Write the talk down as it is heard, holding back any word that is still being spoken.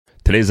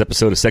Today's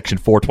episode of Section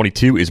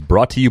 422 is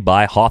brought to you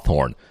by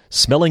Hawthorne.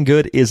 Smelling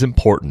good is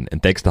important,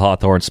 and thanks to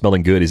Hawthorne,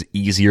 smelling good is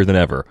easier than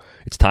ever.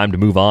 It's time to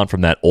move on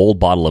from that old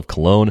bottle of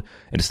cologne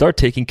and to start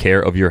taking care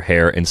of your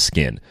hair and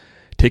skin.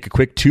 Take a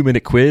quick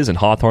 2-minute quiz, and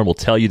Hawthorne will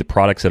tell you the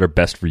products that are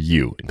best for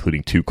you,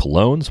 including 2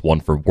 colognes, one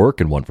for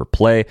work and one for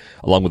play,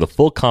 along with a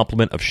full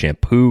complement of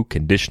shampoo,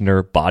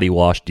 conditioner, body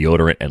wash,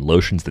 deodorant, and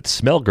lotions that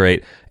smell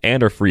great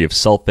and are free of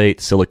sulfate,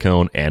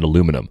 silicone, and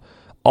aluminum.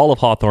 All of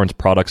Hawthorne's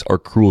products are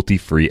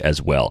cruelty-free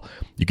as well.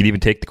 You can even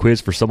take the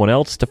quiz for someone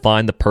else to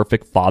find the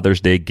perfect Father's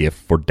Day gift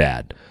for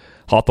dad.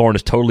 Hawthorne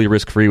is totally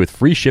risk-free with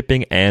free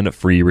shipping and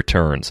free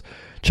returns.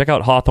 Check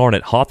out Hawthorne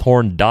at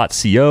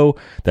hawthorne.co.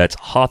 That's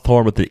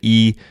Hawthorne with the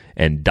E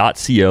and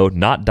 .co,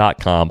 not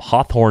 .com,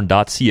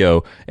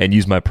 hawthorne.co, and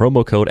use my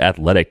promo code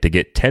ATHLETIC to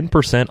get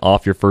 10%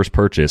 off your first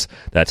purchase.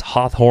 That's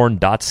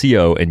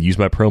hawthorne.co, and use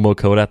my promo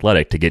code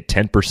ATHLETIC to get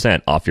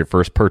 10% off your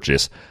first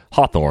purchase.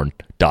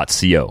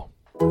 Hawthorne.co.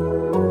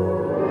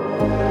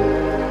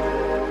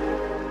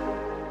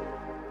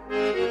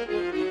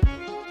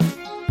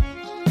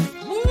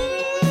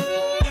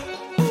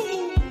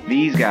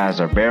 These guys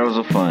are barrels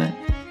of fun.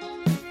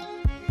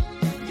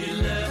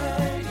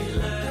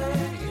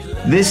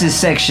 This is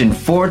Section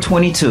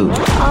 422.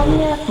 On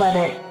the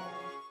Athletic.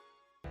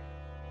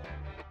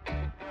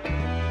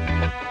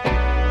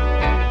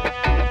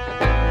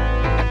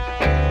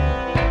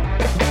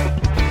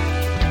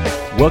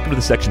 Welcome to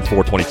the Section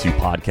 422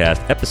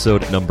 podcast,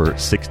 episode number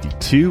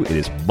 62. It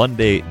is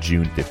Monday,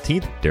 June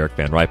 15th. Derek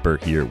Van Riper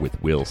here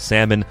with Will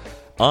Salmon.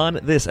 On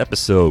this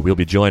episode, we'll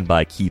be joined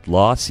by Keith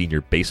Law,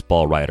 senior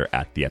baseball writer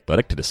at The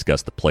Athletic, to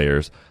discuss the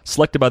players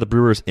selected by the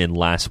Brewers in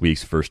last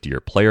week's first-year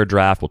player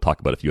draft. We'll talk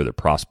about a few other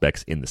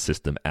prospects in the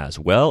system as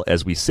well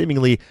as we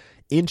seemingly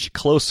inch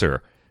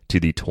closer to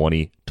the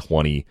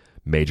 2020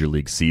 Major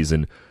League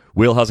season.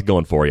 Will, how's it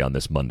going for you on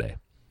this Monday?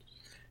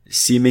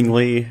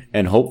 Seemingly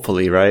and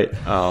hopefully, right?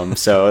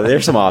 So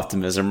there's some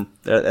optimism.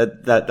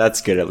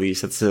 That's good, at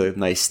least. That's a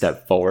nice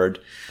step forward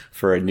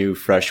for a new,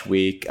 fresh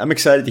week. I'm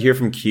excited to hear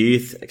from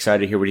Keith.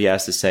 Excited to hear what he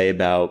has to say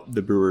about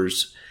the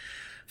Brewers'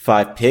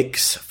 5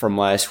 picks from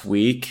last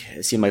week.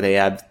 It seemed like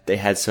they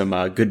had some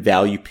good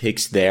value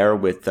picks there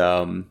with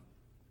the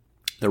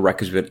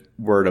requisite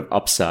word of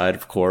upside,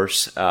 of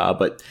course,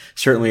 but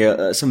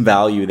certainly some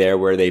value there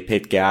where they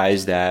picked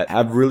guys that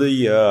have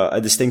really a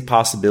distinct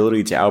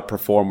possibility to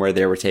outperform where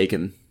they were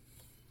taken.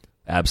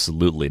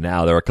 Absolutely.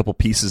 Now, there are a couple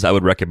pieces I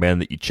would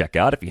recommend that you check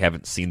out if you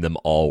haven't seen them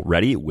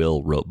already.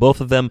 Will wrote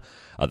both of them.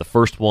 The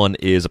first one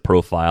is a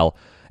profile,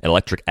 an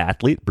electric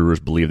athlete. Brewers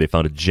believe they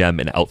found a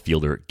gem in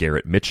outfielder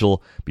Garrett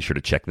Mitchell. Be sure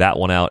to check that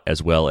one out,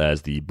 as well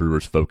as the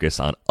Brewers' focus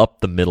on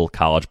up-the-middle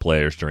college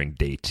players during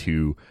day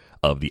 2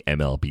 of the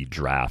MLB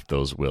draft.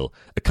 Those will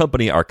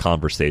accompany our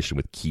conversation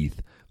with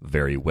Keith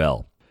very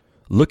well.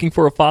 Looking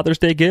for a Father's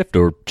Day gift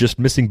or just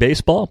missing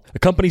baseball? A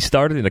company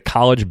started in a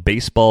college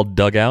baseball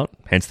dugout,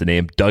 hence the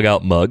name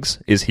Dugout Mugs,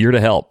 is here to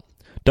help.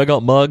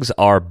 Dugout Mugs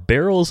are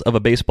barrels of a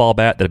baseball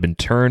bat that have been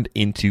turned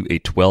into a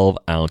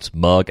 12-ounce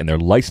mug, and they're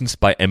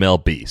licensed by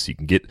MLB. So you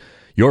can get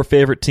your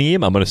favorite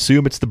team, I'm going to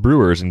assume it's the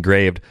Brewers,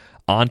 engraved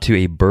onto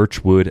a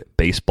birchwood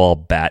baseball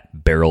bat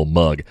barrel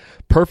mug.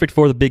 Perfect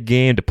for the big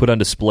game, to put on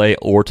display,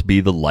 or to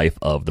be the life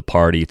of the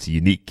party. It's a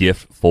unique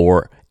gift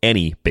for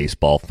any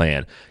baseball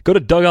fan. Go to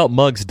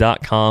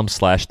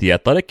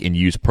dugoutmugs.com/theathletic and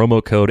use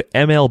promo code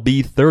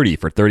MLB30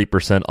 for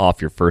 30%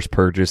 off your first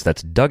purchase.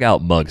 That's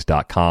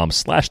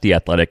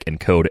dugoutmugs.com/theathletic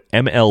and code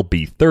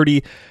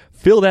MLB30.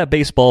 Fill that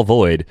baseball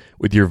void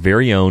with your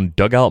very own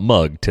Dugout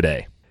Mug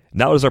today.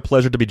 Now it is our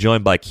pleasure to be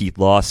joined by Keith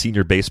Law,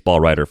 senior baseball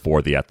writer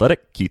for The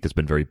Athletic. Keith has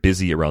been very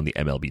busy around the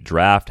MLB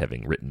draft,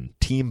 having written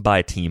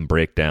team-by-team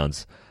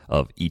breakdowns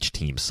of each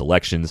team's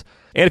selections.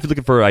 And if you're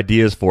looking for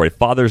ideas for a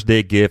Father's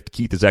Day gift,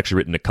 Keith has actually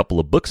written a couple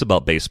of books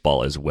about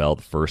baseball as well.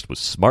 The first was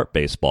Smart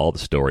Baseball, the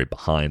story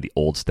behind the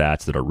old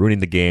stats that are ruining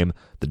the game,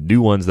 the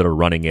new ones that are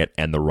running it,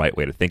 and the right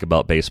way to think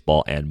about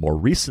baseball. And more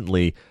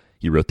recently,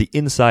 he wrote The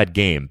Inside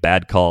Game,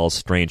 Bad Calls,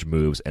 Strange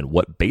Moves, and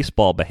What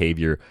Baseball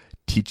Behavior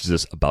Teaches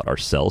Us About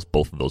Ourselves.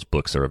 Both of those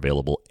books are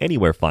available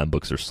anywhere fine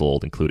books are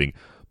sold, including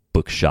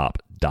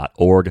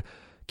bookshop.org.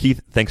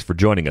 Keith, thanks for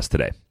joining us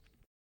today.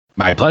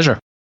 My pleasure.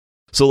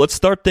 So let's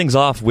start things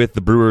off with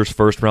the Brewers'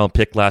 first-round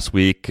pick last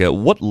week.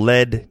 What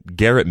led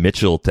Garrett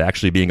Mitchell to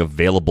actually being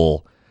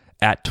available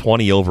at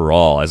 20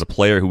 overall as a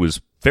player who was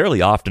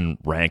fairly often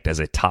ranked as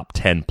a top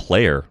 10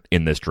 player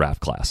in this draft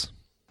class?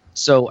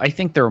 So I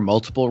think there are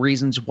multiple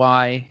reasons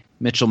why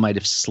Mitchell might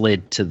have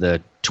slid to the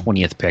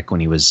 20th pick when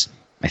he was,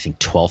 I think,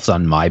 12th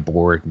on my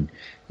board. And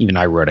even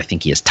I wrote, I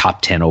think he has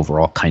top 10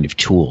 overall kind of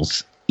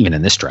tools, even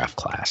in this draft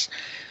class.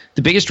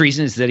 The biggest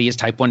reason is that he has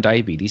type 1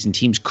 diabetes, and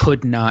teams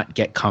could not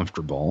get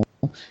comfortable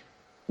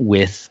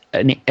with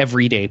an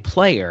everyday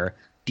player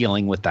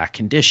dealing with that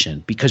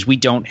condition because we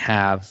don't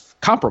have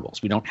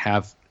comparables. We don't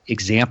have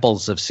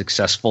examples of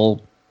successful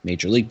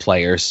major league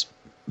players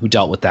who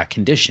dealt with that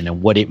condition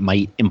and what it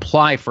might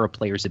imply for a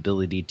player's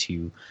ability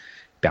to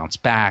bounce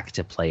back,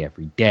 to play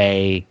every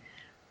day.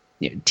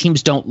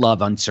 Teams don't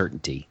love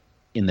uncertainty.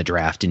 in the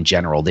draft in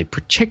general. They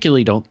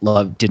particularly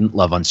didn't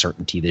love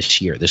uncertainty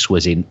this year. This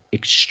was an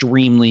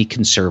extremely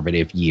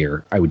conservative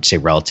year, I would say,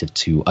 relative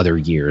to other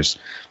years,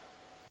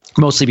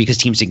 mostly because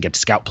teams didn't get to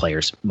scout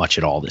players much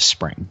at all this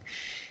spring.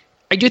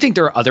 I do think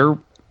there are other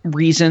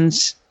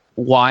reasons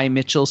why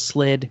Mitchell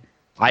slid.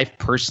 I've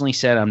personally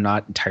said I'm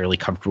not entirely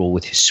comfortable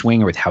with his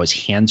swing or with how his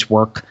hands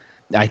work.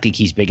 I think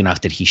he's big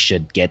enough that he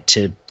should get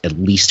to at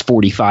least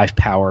 45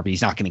 power, but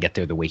he's not going to get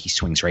there the way he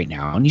swings right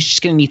now, and he's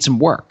just going to need some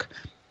work.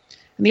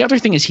 And the other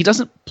thing is he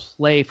doesn't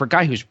play, for a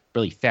guy who's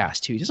really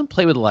fast too, he doesn't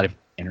play with a lot of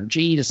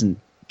energy. He doesn't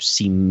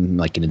seem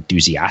like an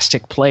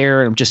enthusiastic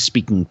player. I'm just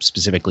speaking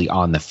specifically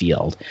on the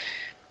field.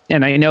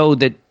 And I know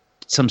that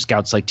some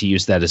scouts like to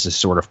use that as a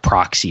sort of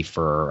proxy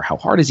for how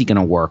hard is he going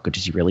to work, or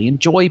does he really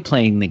enjoy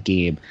playing the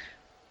game?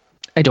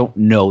 I don't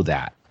know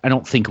that. I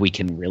don't think we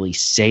can really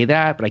say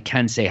that, but I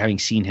can say, having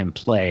seen him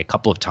play a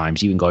couple of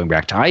times, even going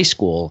back to high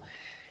school,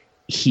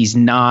 he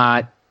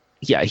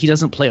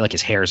doesn't play like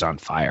his hair's on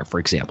fire, for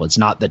example. It's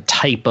not the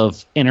type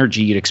of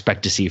energy you'd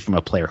expect to see from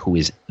a player who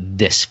is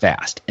this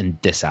fast and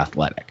this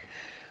athletic.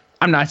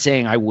 I'm not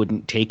saying I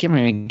wouldn't take him.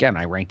 I mean, again,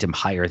 I ranked him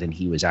higher than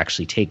he was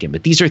actually taken,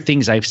 but these are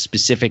things I've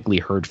specifically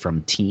heard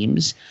from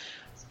teams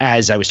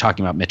as I was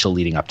talking about Mitchell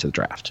leading up to the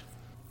draft.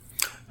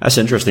 That's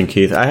interesting,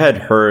 Keith. I had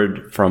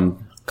heard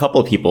from a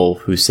couple of people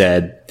who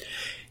said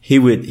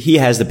he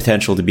has the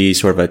potential to be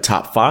sort of a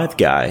top 5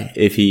 guy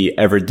if he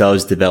ever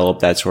does develop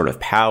that sort of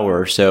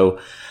power. So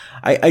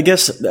I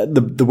guess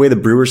the way the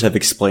Brewers have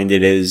explained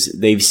it is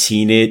they've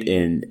seen it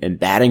in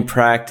batting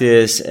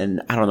practice,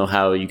 and I don't know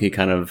how you could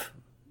kind of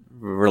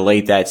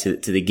relate that to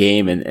the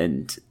game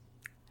and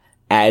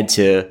add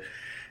to,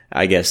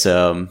 I guess,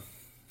 the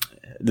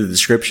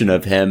description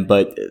of him.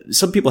 But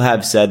some people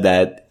have said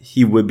that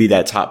he would be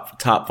that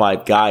top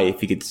 5 guy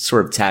if he could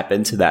sort of tap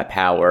into that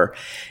power.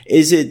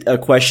 Is it a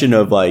question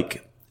of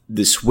like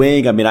the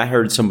swing? I mean, I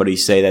heard somebody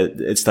say that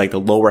it's like the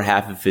lower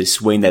half of his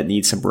swing that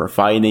needs some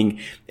refining.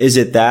 Is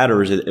it that,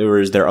 or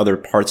is there other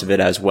parts of it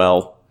as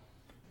well?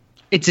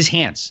 It's his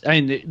hands. I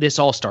mean, this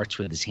all starts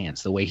with his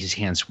hands, the way his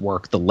hands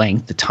work, the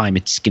length, the time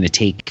it's going to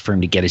take for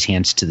him to get his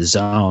hands to the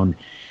zone.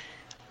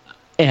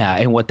 Yeah,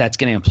 and what that's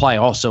going to imply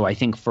also, I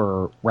think,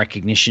 for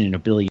recognition and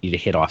ability to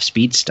hit off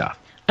speed stuff.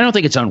 I don't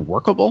think it's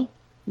unworkable.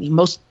 I mean,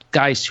 most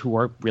guys who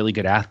are really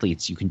good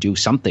athletes, you can do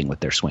something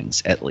with their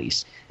swings at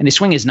least. And his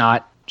swing is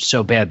not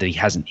so bad that he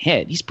hasn't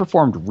hit. He's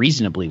performed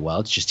reasonably well.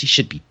 It's just he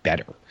should be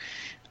better.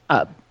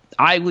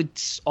 I would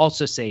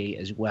also say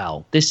as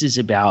well, this is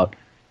about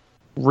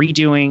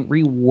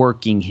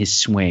reworking his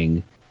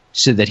swing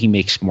so that he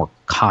makes more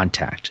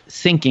contact.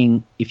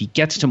 Thinking if he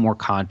gets to more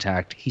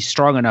contact, he's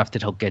strong enough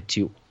that he'll get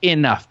to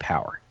enough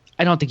power.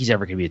 I don't think he's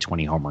ever going to be a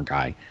 20-homer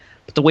guy.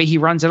 But the way he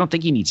runs, I don't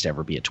think he needs to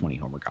ever be a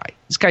 20-homer guy.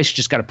 This guy's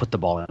just got to put the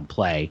ball in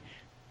play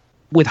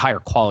with higher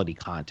quality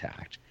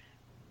contact.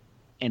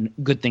 And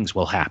good things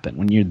will happen.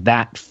 When you're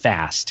that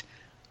fast,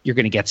 you're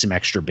going to get some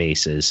extra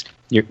bases.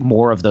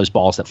 More of those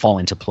balls that fall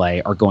into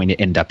play are going to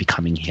end up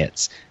becoming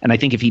hits. And I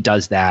think if he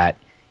does that,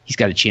 he's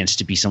got a chance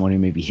to be someone who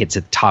maybe hits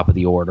at the top of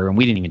the order. And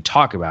we didn't even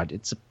talk about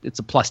it. It's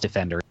a plus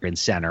defender in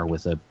center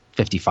with a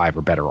 55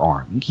 or better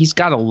arm. He's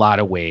got a lot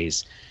of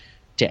ways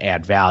to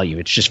add value.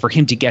 It's just for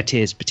him to get to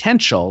his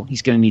potential,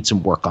 he's going to need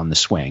some work on the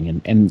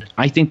swing. And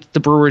I think the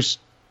Brewers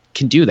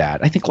can do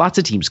that. I think lots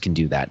of teams can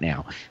do that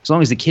now, as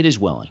long as the kid is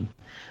willing.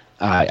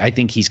 I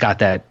think he's got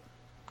that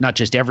not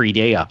just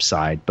everyday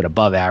upside, but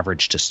above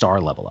average to star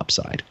level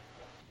upside.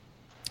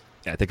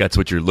 Yeah, I think that's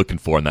what you're looking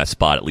for in that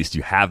spot. At least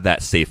you have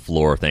that safe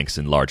floor thanks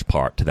in large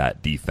part to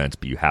that defense,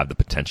 but you have the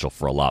potential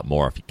for a lot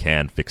more if you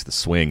can fix the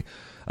swing.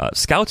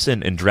 Scouts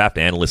and draft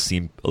analysts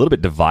seem a little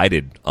bit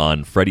divided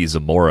on Freddie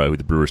Zamora, who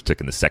the Brewers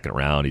took in the second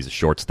round. He's a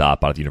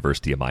shortstop out of the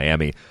University of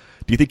Miami.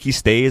 Do you think he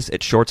stays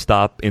at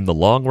shortstop in the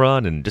long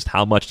run, and just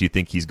how much do you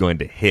think he's going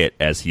to hit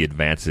as he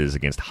advances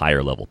against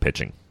higher level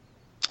pitching?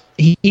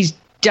 He's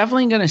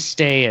definitely going to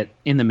stay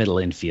in the middle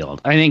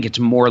infield. I think it's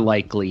more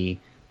likely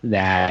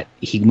that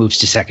he moves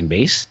to second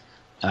base.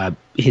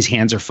 His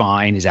hands are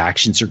fine. His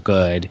actions are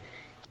good.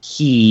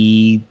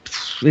 His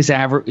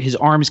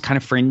arm is kind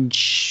of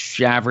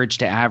fringe average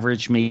to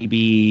average,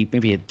 maybe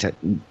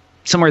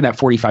somewhere in that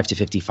 45 to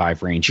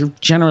 55 range. You're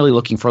generally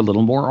looking for a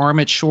little more arm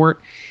at short.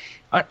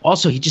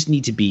 Also, he just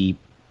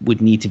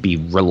would need to be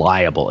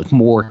reliable,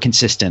 more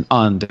consistent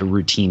on the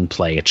routine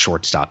play at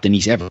shortstop than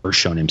he's ever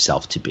shown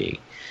himself to be.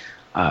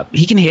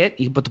 He can hit.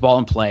 He can put the ball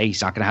in play.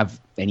 He's not going to have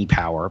any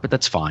power, but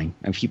that's fine.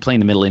 If you play in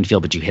the middle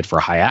infield, but you hit for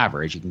a high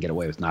average, you can get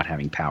away with not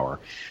having power.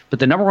 But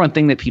the number one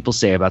thing that people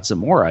say about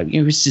Zamora,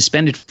 he was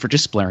suspended for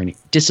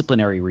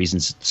disciplinary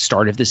reasons at the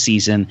start of the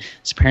season.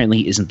 This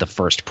apparently isn't the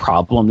first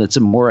problem that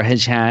Zamora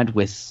has had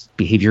with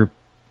behavior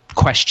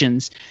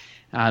questions.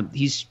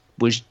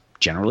 Was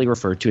generally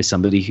referred to as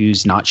somebody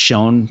who's not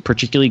shown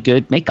particularly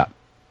good makeup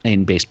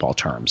in baseball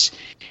terms.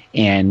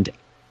 And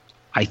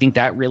I think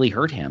that really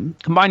hurt him,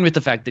 combined with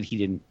the fact that he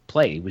didn't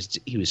play.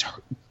 He was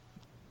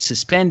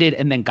suspended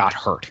and then got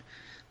hurt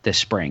this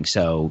spring.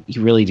 So he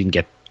really didn't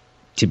get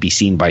to be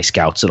seen by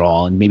scouts at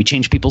all, and maybe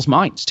change people's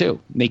minds too.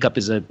 Makeup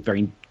is a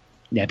very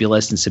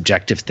nebulous and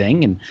subjective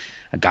thing, and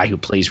a guy who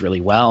plays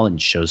really well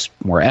and shows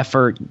more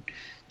effort,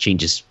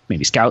 changes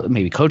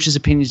maybe coaches'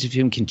 opinions of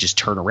him, can just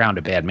turn around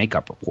a bad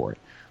makeup report.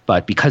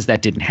 But because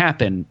that didn't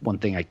happen, one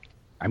thing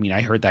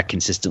I heard that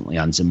consistently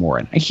on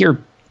Zamora. And I hear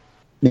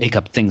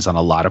makeup things on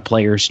a lot of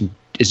players, and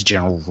as a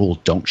general rule,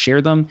 don't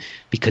share them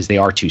because they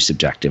are too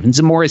subjective. In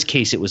Zamora's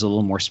case, it was a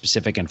little more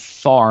specific and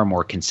far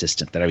more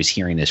consistent that I was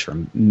hearing this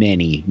from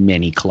many,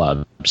 many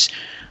clubs,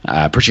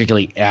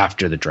 particularly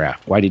after the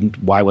draft.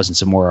 Why wasn't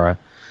Zamora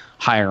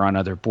higher on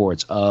other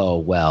boards? Oh,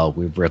 well,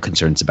 we have real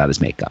concerns about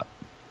his makeup.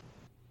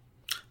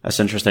 That's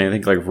interesting. I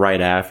think like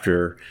right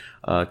after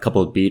a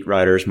couple of beat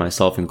writers,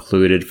 myself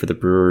included, for the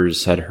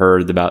Brewers had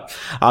heard about,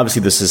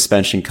 obviously the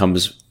suspension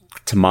comes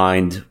to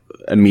mind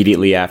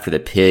immediately after the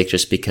pick,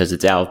 just because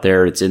it's out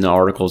there. It's in the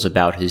articles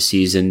about his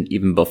season,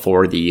 even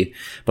before the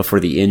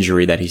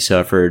injury that he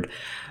suffered.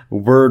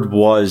 Word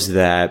was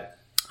that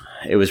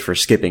it was for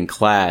skipping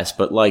class,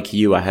 but like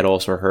you, I had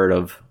also heard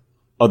of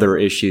other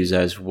issues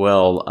as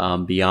well.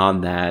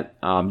 Beyond that,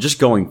 just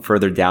going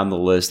further down the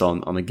list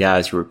on the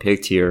guys who were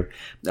picked here,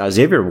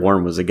 Xavier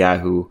Warren was a guy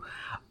who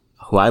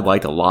I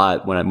liked a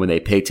lot when they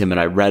picked him, and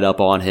I read up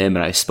on him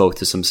and I spoke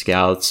to some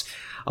scouts.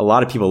 A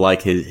lot of people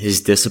like his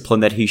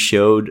discipline that he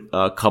showed,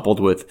 coupled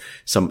with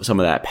some of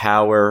that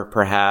power,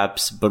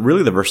 perhaps, but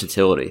really the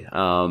versatility.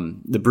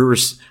 The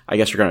Brewers, I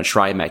guess, are going to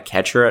try him at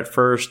catcher at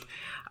first,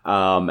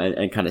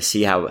 and kind of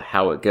see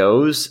how it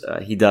goes.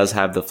 He does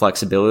have the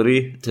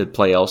flexibility to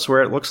play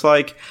elsewhere, it looks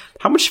like.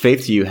 How much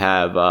faith do you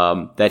have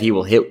that he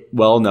will hit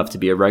well enough to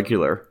be a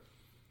regular?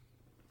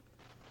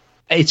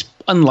 It's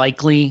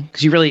unlikely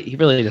because he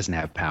really doesn't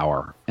have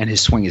power, and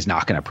his swing is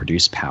not going to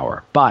produce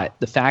power. But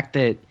the fact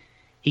that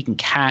he can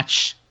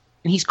catch,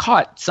 and he's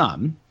caught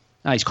some.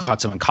 He's caught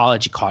some in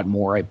college. He caught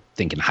more, I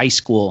think, in high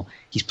school.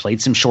 He's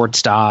played some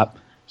shortstop.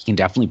 He can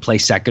definitely play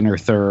second or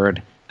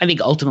third. I think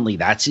ultimately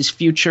that's his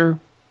future.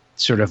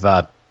 Sort of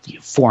a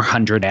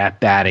 400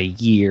 at-bat a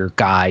year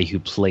guy who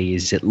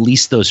plays at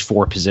least those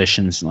four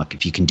positions. And look,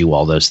 if you can do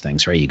all those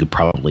things, right, you could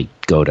probably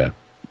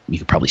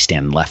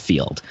stand in left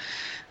field.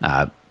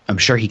 I'm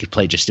sure he could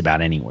play just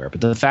about anywhere.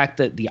 But the fact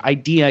that the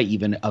idea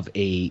even of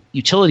a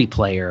utility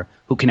player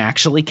who can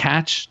actually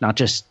catch, not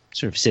just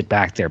sort of sit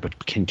back there,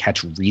 but can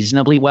catch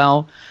reasonably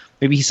well,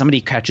 maybe he's somebody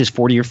who catches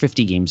 40 or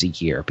 50 games a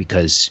year,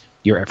 because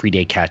your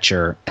everyday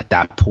catcher at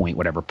that point,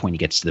 whatever point he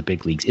gets to the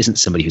big leagues, isn't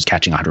somebody who's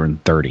catching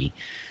 130.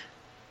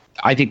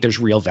 I think there's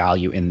real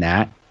value in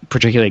that,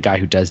 particularly a guy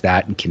who does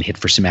that and can hit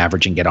for some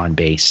average and get on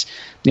base.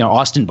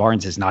 Austin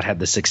Barnes has not had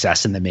the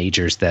success in the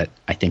majors that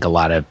I think a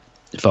lot of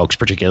folks,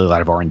 particularly a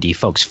lot of R&D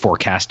folks,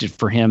 forecasted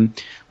for him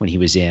when he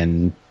was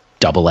in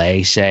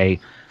AA, say.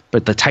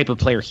 But the type of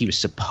player he was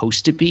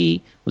supposed to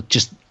be, with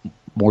just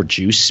more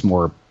juice,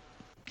 more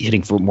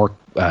hitting for more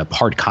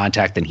hard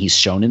contact than he's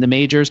shown in the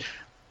majors,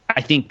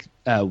 I think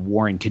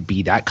Warren could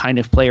be that kind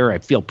of player. I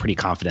feel pretty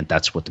confident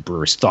that's what the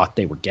Brewers thought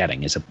they were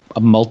getting, is a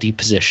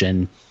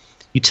multi-position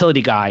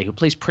utility guy who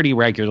plays pretty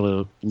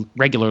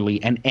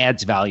regularly and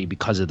adds value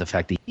because of the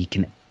fact that he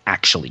can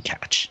actually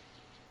catch.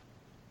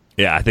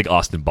 Yeah, I think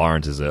Austin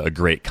Barnes is a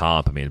great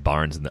comp. I mean,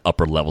 Barnes in the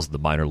upper levels of the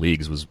minor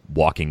leagues was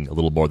walking a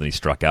little more than he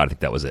struck out. I think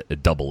that was a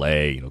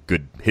AA,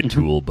 good hit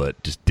tool,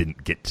 but just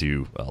didn't get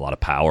to a lot of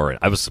power. And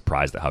I was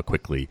surprised at how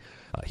quickly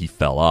he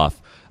fell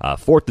off.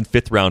 Fourth and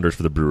fifth rounders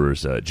for the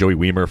Brewers. Joey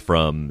Wiemer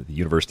from the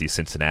University of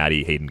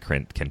Cincinnati. Hayden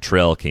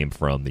Cantrell came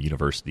from the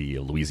University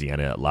of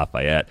Louisiana at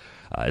Lafayette.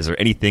 Is there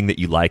anything that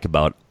you like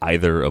about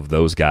either of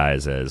those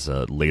guys as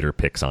later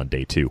picks on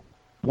day two?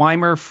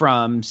 Weimer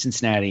from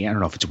Cincinnati, I don't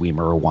know if it's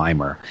Weimer or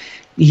Weimer.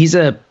 He's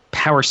a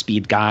power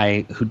speed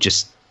guy who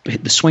just,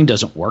 the swing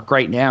doesn't work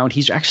right now, and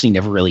he's actually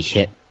never really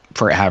hit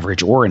for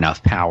average or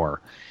enough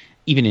power,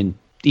 even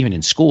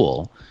in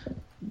school.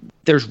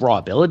 There's raw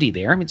ability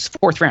there. I mean, it's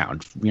fourth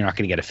round. You're not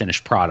going to get a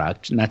finished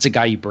product, and that's a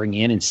guy you bring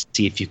in and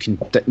see if you can.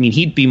 I mean,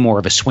 he'd be more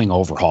of a swing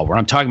overhaul. What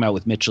I'm talking about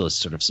with Mitchell is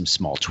sort of some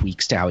small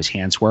tweaks to how his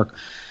hands work.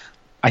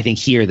 I think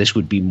here this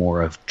would be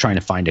more of trying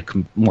to find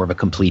more of a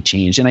complete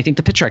change. And I think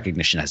the pitch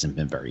recognition hasn't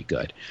been very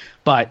good.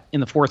 But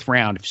in the fourth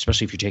round,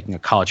 especially if you're taking a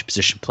college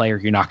position player,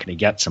 you're not going to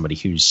get somebody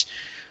who's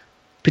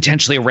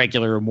potentially a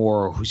regular or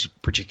more, or who's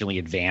particularly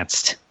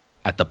advanced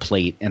at the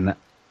plate. And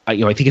I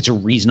think it's a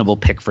reasonable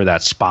pick for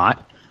that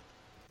spot.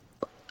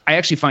 I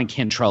actually find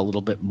Cantrell a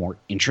little bit more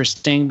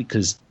interesting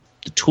because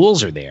the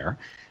tools are there,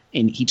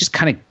 and he just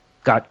kind of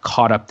got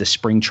caught up this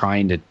spring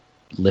trying to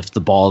lift the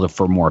ball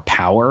for more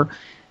power.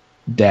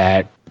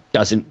 That's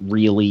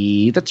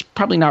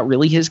probably not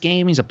really his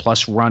game. He's a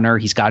plus runner.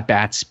 He's got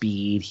bat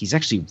speed. He's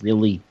actually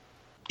really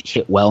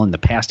hit well in the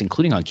past,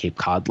 including on Cape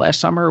Cod last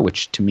summer,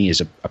 which to me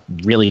is a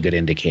really good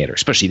indicator,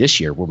 especially this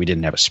year where we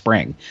didn't have a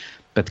spring.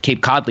 But the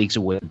Cape Cod League's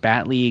a wood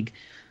bat league.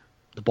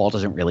 The ball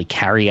doesn't really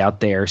carry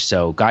out there.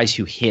 So guys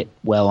who hit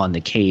well on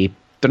the Cape,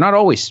 they're not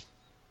always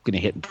going to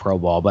hit in pro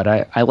ball, but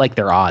I like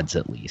their odds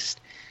at least.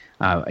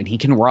 And he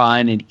can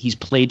run, and he's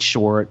played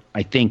short.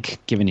 I think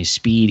given his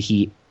speed,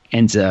 he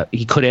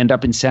could end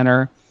up in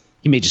center.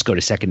 he may just go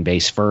to second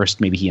base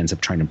first. Maybe he ends up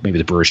maybe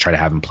the Brewers try to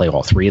have him play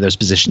all three of those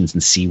positions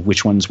and see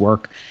which ones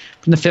work.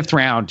 From the 5th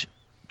round,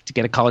 to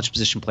get a college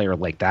position player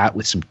like that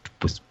with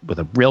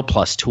a real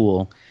plus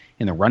tool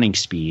in the running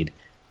speed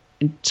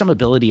and some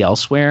ability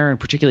elsewhere, and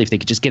particularly if they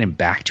could just get him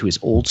back to his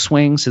old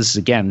swings. This is,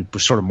 again,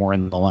 sort of more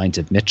in the lines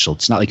of Mitchell.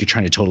 It's not like you're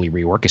trying to totally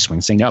rework a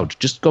swing, saying, no,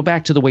 just go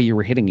back to the way you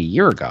were hitting a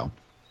year ago.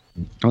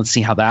 Let's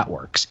see how that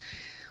works.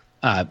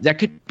 That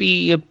could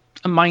be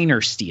a minor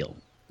steal,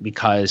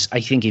 because I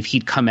think if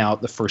he'd come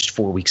out the first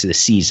 4 weeks of the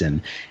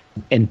season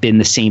and been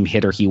the same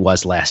hitter he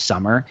was last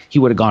summer, he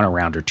would have gone a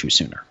round or two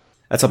sooner.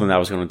 That's something that I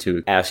was going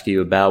to ask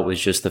you about, was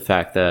just the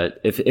fact that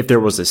if there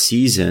was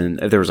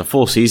a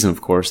full season,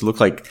 of course, it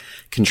looked like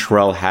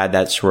Cantrell had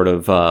that sort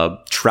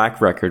of track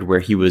record where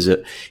he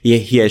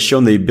has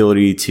shown the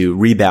ability to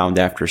rebound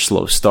after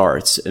slow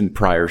starts in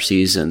prior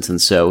seasons.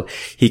 And so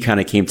he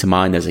kind of came to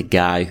mind as a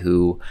guy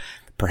who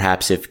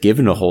perhaps if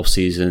given a whole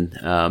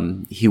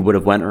season, he would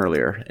have went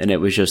earlier. And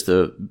it was just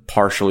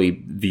partially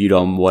viewed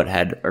on what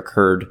had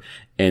occurred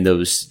in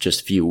those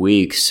just few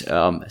weeks.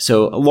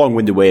 So a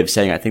long-winded way of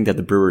saying, I think that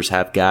the Brewers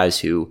have guys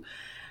who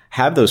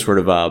have those sort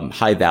of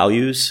high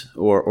values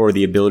or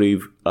the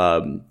ability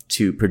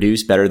to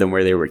produce better than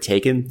where they were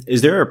taken.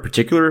 Is there a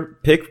particular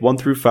pick 1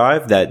 through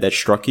 5 that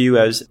struck you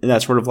as in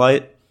that sort of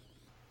light?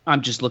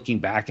 I'm just looking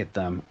back at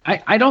them.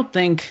 I don't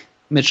think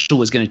Mitchell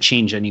was going to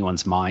change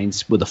anyone's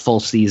minds with a full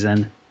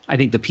season. I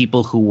think the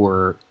people who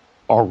were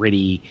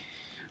already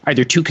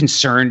either too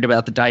concerned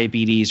about the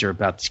diabetes or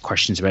about these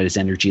questions about his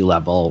energy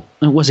level,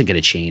 it wasn't going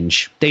to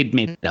change. They'd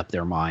made up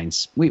their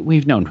minds.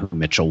 We've known who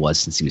Mitchell was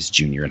since he was a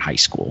junior in high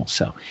school.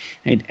 So,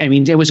 I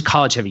mean, it was a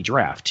college-heavy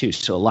draft, too.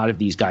 So a lot of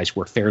these guys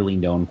were fairly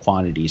known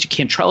quantities.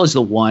 Cantrell is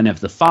the one of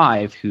the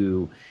 5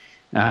 who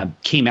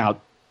came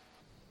out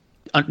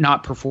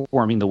not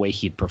performing the way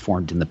he'd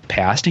performed in the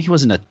past. And he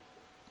wasn't a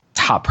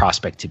top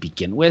prospect to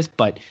begin with,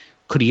 but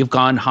could he have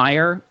gone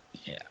higher?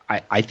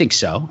 I think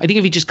so. I think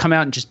if he just come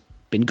out and just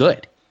been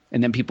good,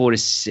 and then people would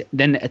have,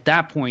 then at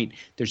that point,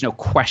 there's no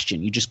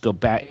question. You just go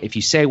back. If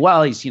you say,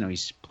 well,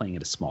 he's playing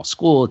at a small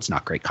school, it's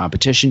not great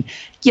competition.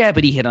 Yeah,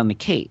 but he hit on the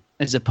Cape,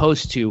 as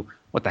opposed to,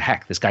 what the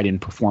heck, this guy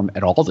didn't perform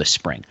at all this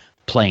spring,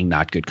 playing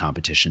not good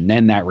competition.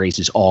 Then that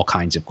raises all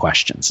kinds of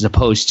questions, as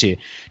opposed to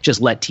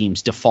just let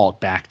teams default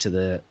back to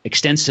the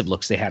extensive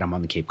looks they had him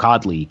on the Cape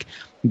Cod League,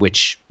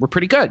 which were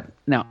pretty good.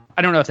 Now,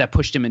 I don't know if that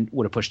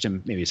would have pushed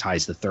him maybe as high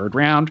as the 3rd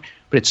round,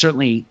 but it's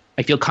certainly,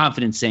 I feel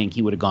confident saying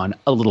he would have gone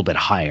a little bit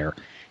higher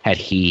had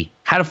he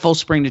had a full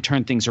spring to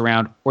turn things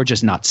around, or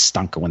just not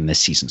stunk when this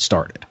season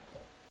started.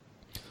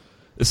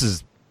 This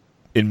is,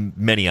 in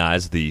many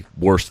eyes, the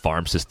worst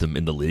farm system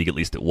in the league. At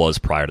least it was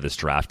prior to this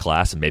draft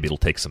class, and maybe it'll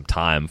take some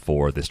time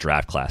for this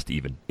draft class to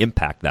even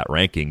impact that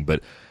ranking.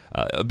 But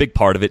a big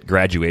part of it,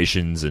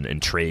 graduations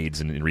and trades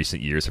in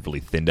recent years have really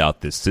thinned out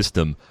this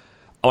system.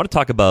 I want to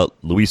talk about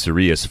Luis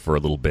Urias for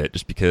a little bit,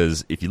 just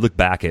because if you look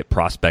back at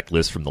prospect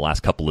lists from the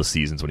last couple of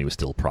seasons when he was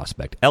still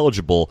prospect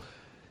eligible,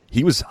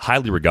 he was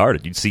highly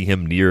regarded. You'd see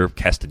him near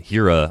Keston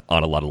Hiura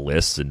on a lot of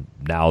lists, and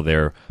now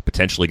they're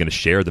potentially going to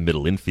share the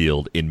middle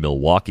infield in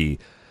Milwaukee.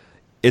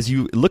 As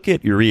you look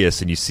at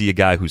Urias and you see a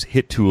guy whose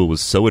hit tool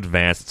was so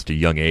advanced at such a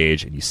young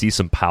age, and you see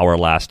some power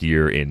last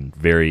year in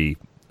very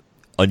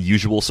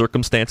unusual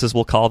circumstances,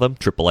 we'll call them,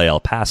 AAA El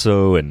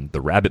Paso and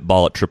the rabbit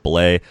ball at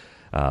AAA,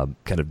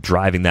 kind of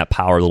driving that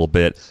power a little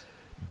bit.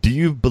 Do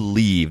you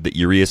believe that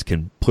Urias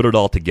can put it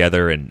all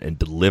together and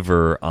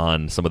deliver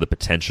on some of the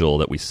potential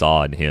that we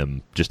saw in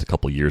him just a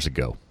couple years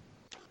ago?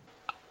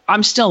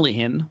 I'm still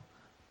in.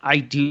 I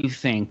do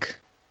think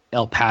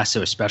El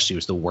Paso especially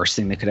was the worst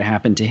thing that could have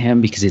happened to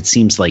him, because it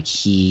seems like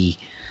he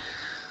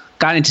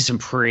got into some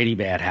pretty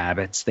bad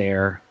habits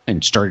there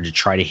and started to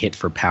try to hit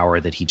for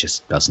power that he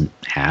just doesn't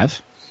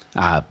have.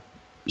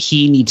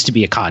 He needs to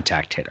be a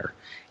contact hitter.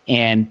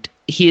 And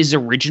his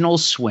original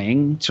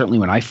swing, certainly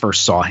when I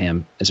first saw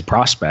him as a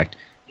prospect,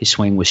 his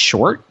swing was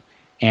short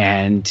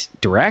and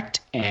direct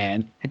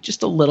and had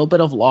just a little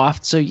bit of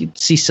loft. So you'd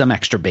see some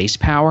extra base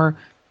power.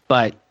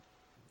 But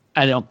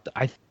I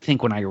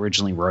think when I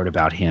originally wrote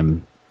about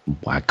him,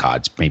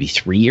 maybe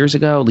 3 years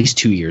ago, at least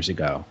 2 years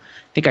ago,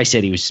 I think I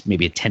said he was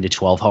maybe a 10 to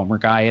 12 homer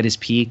guy at his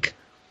peak.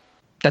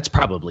 That's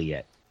probably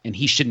it. And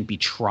he shouldn't be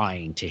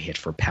trying to hit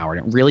for power.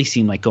 And it really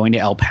seemed like going to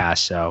El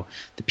Paso,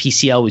 the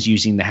PCL was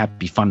using the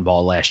Happy Fun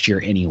Ball last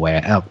year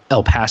anyway.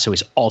 El Paso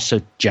is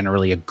also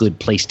generally a good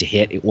place to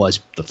hit. It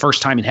was the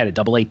first time it had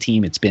a AA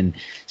team. It's been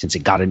since it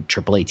got a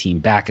AAA team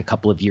back a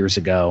couple of years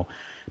ago.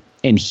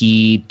 And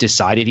he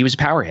decided he was a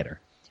power hitter.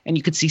 And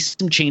you could see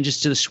some changes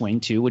to the swing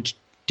too, which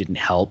didn't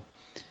help.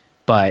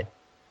 But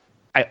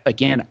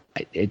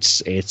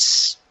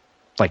it's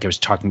like I was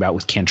talking about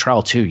with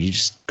Cantrell too. You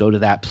just go to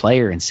that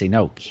player and say,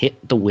 no, hit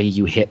the way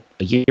you hit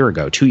a year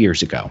ago, 2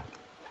 years ago.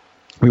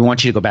 We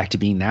want you to go back to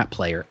being that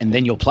player, and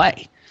then you'll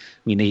play.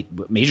 I mean,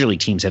 major league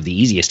teams have the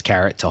easiest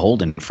carrot to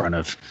hold in front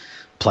of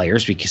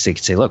players, because they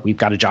can say, look, we've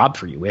got a job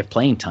for you. We have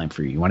playing time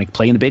for you. You want to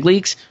play in the big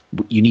leagues?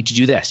 You need to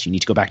do this. You need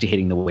to go back to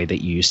hitting the way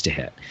that you used to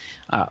hit.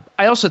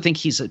 I also think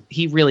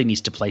he really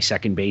needs to play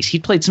second base. He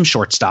played some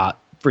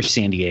shortstop for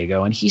San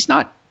Diego, and he's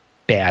not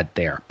bad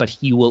there, but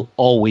he will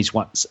always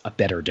want a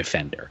better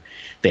defender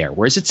there.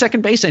 Whereas at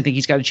second base, I think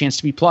he's got a chance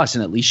to be plus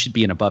and at least should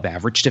be an above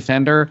average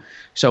defender.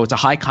 So it's a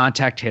high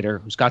contact hitter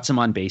who's got some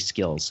on base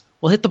skills.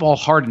 Will hit the ball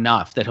hard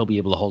enough that he'll be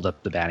able to hold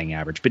up the batting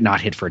average, but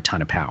not hit for a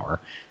ton of power,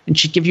 and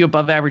should give you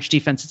above average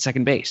defense at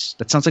second base.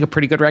 That sounds like a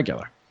pretty good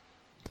regular.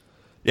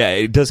 Yeah,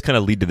 it does kind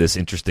of lead to this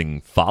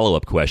interesting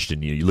follow-up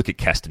question. You look at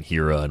Keston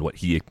Hiura and what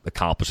he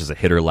accomplished as a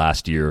hitter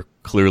last year.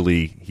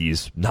 Clearly,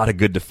 he's not a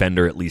good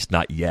defender, at least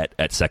not yet,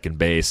 at second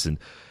base. And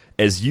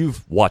as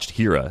you've watched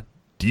Hiura,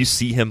 do you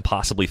see him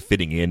possibly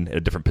fitting in at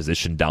a different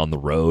position down the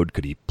road?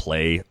 Could he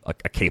play a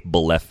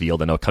capable left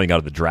field? I know coming out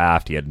of the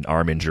draft, he had an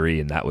arm injury,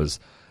 and that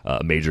was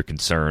a major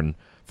concern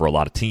for a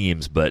lot of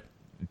teams. But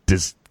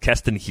does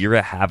Keston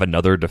Hiura have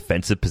another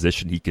defensive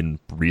position he can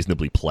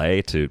reasonably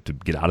play to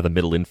get out of the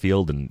middle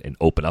infield and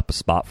open up a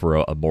spot for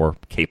a more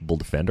capable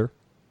defender?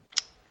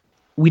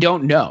 We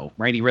don't know,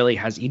 right? He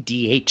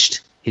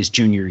DH'd his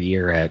junior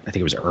year at, I think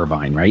it was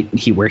Irvine, right?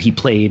 Where he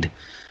played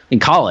in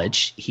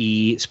college.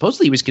 He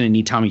supposedly was going to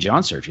need Tommy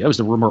John surgery. That was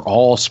the rumor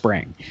all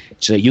spring.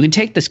 So you can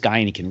take this guy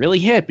and he can really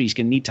hit, but he's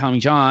going to need Tommy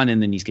John,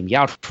 and then he's going to be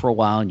out for a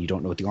while, and you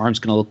don't know what the arm's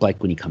going to look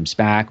like when he comes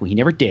back. Well, he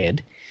never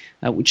did,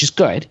 which is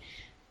good.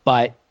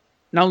 But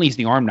not only is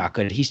the arm not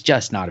good, he's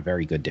just not a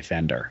very good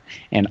defender.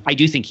 And I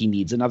do think he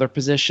needs another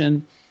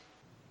position.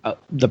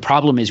 The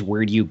problem is,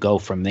 where do you go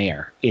from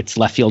there? It's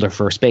left field or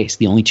first base,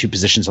 the only two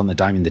positions on the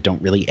diamond that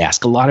don't really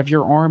ask a lot of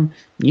your arm.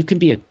 You can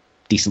be a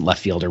decent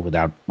left fielder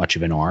without much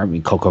of an arm. I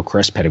mean, Coco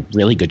Crisp had a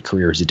really good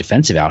career as a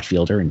defensive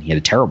outfielder, and he had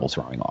a terrible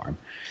throwing arm.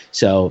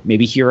 So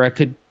maybe Hiura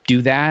could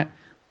do that,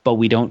 but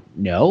we don't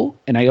know.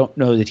 And I don't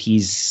know that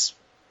he's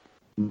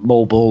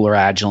mobile or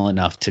agile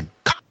enough to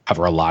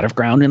cover a lot of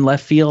ground in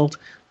left field.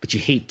 But you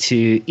hate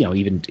to,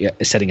 even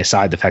setting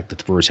aside the fact that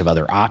the Brewers have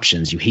other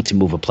options, you hate to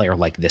move a player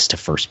like this to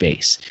first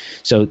base.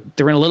 So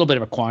they're in a little bit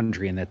of a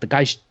quandary in that the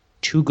guy's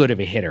too good of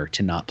a hitter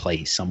to not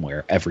play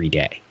somewhere every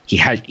day.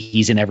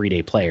 He's an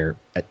everyday player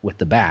with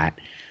the bat,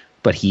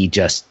 but he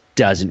just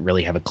doesn't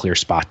really have a clear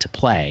spot to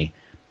play.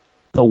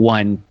 The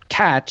one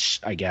catch,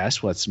 I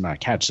guess,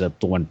 the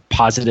one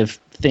positive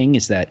thing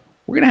is that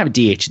we're going to have a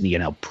DH in the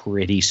NL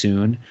pretty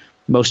soon.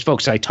 Most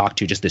folks I talked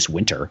to just this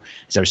winter,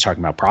 as I was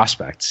talking about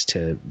prospects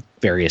to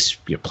various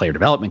player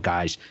development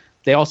guys,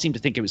 they all seem to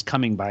think it was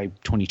coming by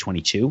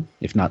 2022,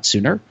 if not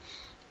sooner.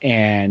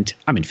 And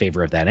I'm in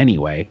favor of that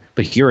anyway.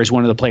 But Hiura is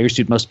one of the players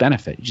who'd most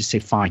benefit. You just say,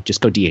 fine,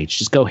 just go DH.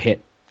 Just go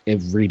hit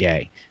every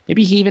day.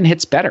 Maybe he even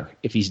hits better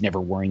if he's never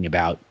worrying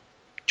about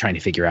trying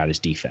to figure out his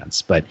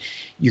defense. But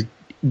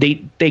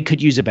they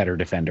could use a better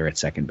defender at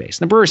second base.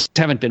 The Brewers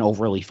haven't been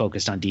overly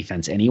focused on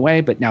defense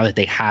anyway, but now that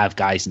they have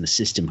guys in the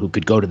system who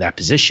could go to that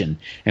position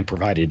and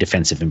provide a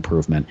defensive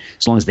improvement,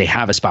 as long as they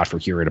have a spot for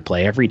Hiura to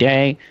play every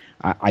day,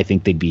 I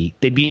think they'd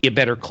be a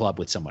better club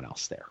with someone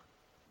else there.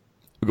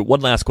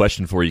 One last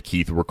question for you,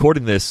 Keith. We're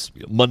recording this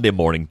Monday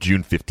morning,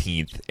 June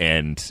 15th,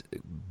 and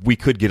we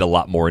could get a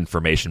lot more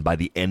information by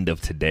the end of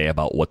today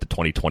about what the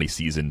 2020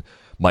 season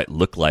might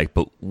look like.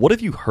 But what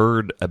have you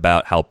heard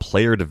about how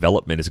player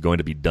development is going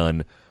to be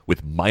done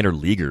with minor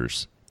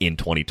leaguers in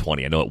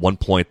 2020? I know at one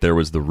point there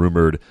was the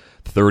rumored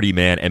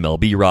 30-man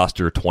MLB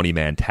roster,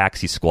 20-man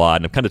taxi squad,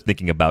 and I'm kind of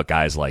thinking about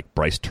guys like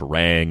Bryce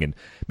Terang, and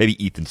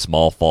maybe Ethan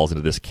Small falls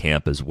into this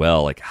camp as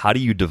well. Like, how do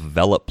you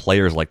develop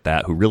players like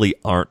that who really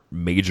aren't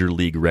major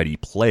league ready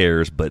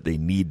players, but they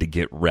need to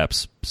get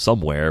reps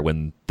somewhere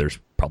when there's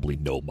probably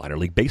no minor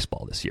league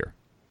baseball this year?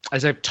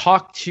 As I've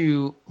talked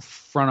to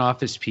front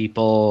office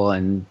people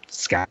and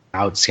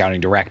scouting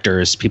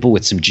directors, people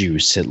with some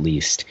juice at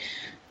least,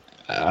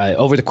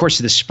 over the course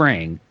of the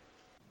spring,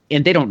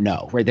 and they don't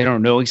know, right? They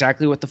don't know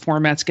exactly what the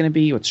format's going to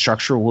be, what the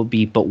structure will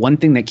be. But one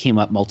thing that came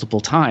up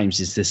multiple times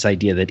is this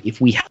idea that if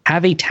we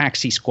have a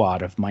taxi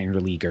squad of minor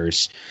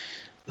leaguers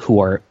who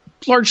are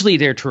largely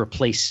there to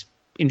replace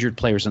injured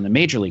players on the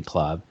major league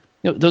club,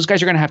 those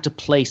guys are going to have to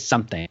play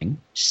something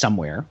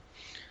somewhere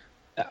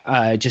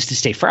just to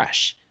stay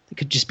fresh. It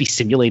could just be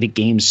simulated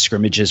games,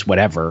 scrimmages,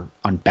 whatever,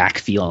 on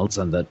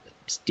backfields on the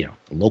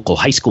local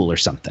high school or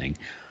something.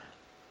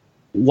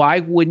 Why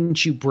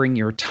wouldn't you bring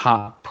your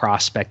top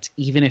prospects,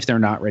 even if they're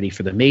not ready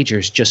for the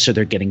majors, just so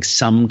they're getting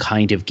some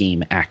kind of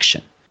game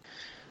action?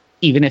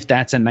 Even if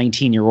that's a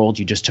 19-year-old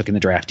you just took in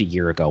the draft a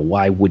year ago,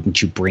 why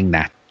wouldn't you bring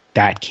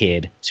that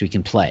kid so he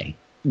can play?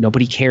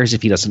 Nobody cares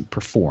if he doesn't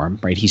perform,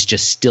 right? He's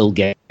just still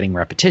getting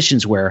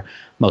repetitions where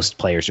most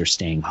players are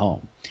staying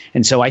home.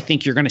 And so I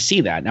think you're going to see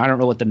that. Now, I don't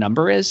know what the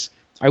number is.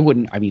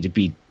 It'd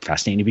be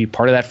fascinating to be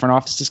part of that front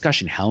office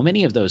discussion. How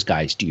many of those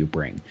guys do you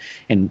bring?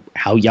 And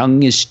how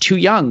young is too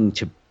young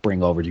to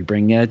bring over? Do you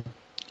bring a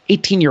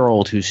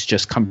 18-year-old who's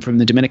just come from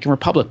the Dominican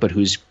Republic, but who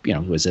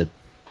was a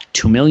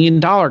 $2 million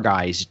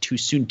guy? Is it too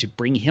soon to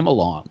bring him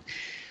along?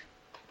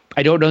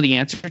 I don't know the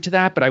answer to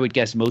that, but I would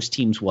guess most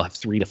teams will have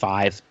 3 to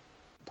 5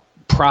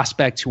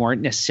 prospects who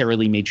aren't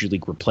necessarily major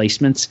league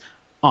replacements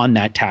on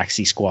that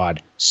taxi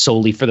squad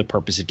solely for the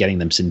purpose of getting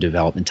them some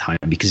development time.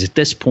 Because at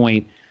this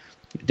point,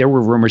 there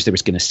were rumors there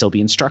was going to still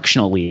be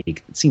instructional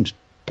league. It seems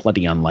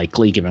bloody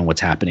unlikely given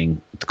what's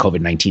happening with the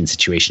COVID-19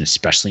 situation,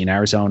 especially in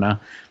Arizona.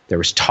 There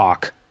was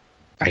talk,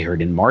 I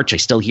heard in March, I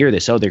still hear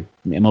this,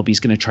 MLB is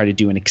going to try to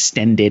do an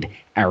extended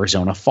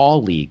Arizona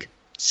Fall League.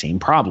 Same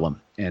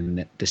problem.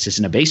 And this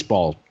isn't a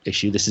baseball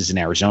issue. This is an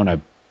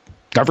Arizona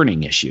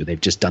governing issue. They've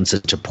just done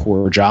such a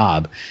poor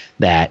job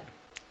that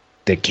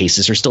the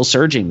cases are still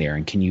surging there.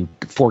 And can you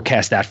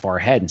forecast that far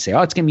ahead and say,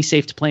 it's going to be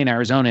safe to play in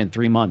Arizona in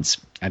 3 months?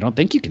 I don't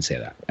think you can say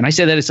that. And I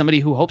say that as somebody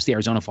who hopes the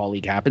Arizona Fall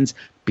League happens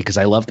because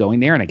I love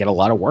going there and I get a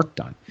lot of work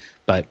done.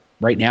 But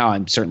right now,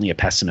 I'm certainly a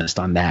pessimist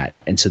on that.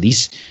 And so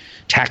these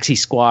taxi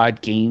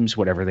squad games,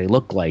 whatever they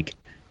look like,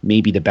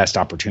 may be the best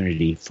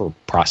opportunity for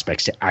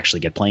prospects to actually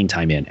get playing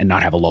time in and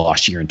not have a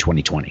lost year in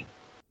 2020.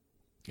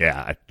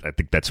 Yeah, I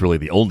think that's really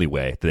the only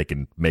way that they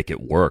can make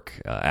it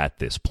work at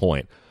this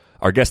point.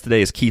 Our guest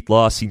today is Keith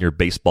Law, senior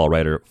baseball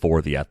writer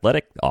for The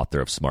Athletic,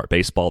 author of Smart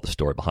Baseball, the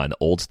story behind the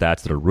old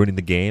stats that are ruining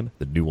the game,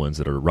 the new ones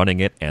that are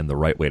running it, and the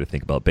right way to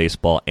think about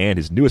baseball, and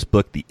his newest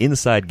book, The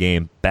Inside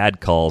Game,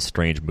 Bad Calls,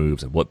 Strange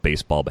Moves, and What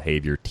Baseball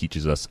Behavior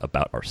Teaches Us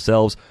About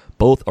Ourselves.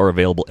 Both are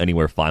available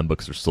anywhere fine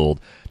books are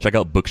sold. Check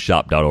out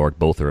bookshop.org.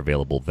 Both are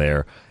available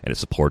there, and it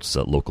supports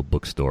local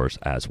bookstores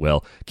as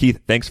well. Keith,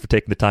 thanks for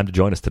taking the time to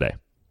join us today.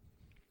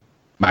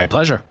 My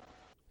pleasure.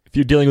 If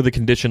you're dealing with a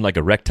condition like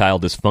erectile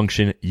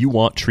dysfunction, you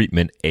want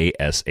treatment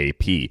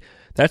ASAP.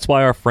 That's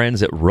why our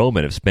friends at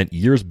Roman have spent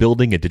years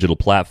building a digital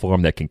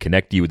platform that can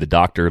connect you with a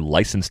doctor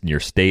licensed in your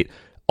state,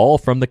 all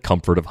from the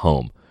comfort of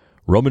home.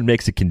 Roman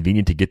makes it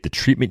convenient to get the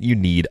treatment you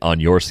need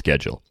on your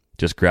schedule.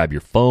 Just grab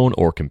your phone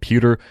or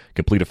computer,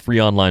 complete a free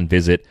online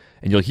visit,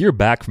 and you'll hear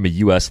back from a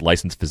U.S.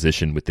 licensed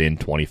physician within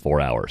 24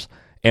 hours.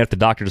 And if the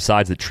doctor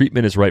decides that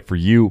treatment is right for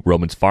you,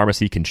 Roman's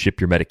Pharmacy can ship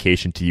your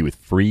medication to you with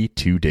free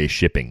 2-day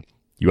shipping.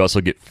 You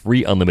also get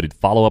free unlimited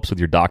follow-ups with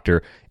your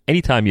doctor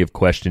anytime you have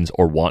questions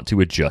or want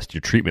to adjust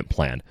your treatment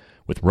plan.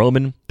 With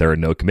Roman, there are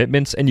no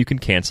commitments and you can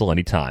cancel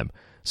anytime.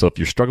 So if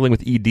you're struggling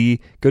with ED,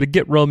 go to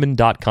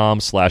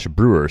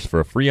GetRoman.com/brewers for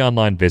a free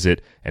online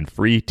visit and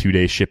free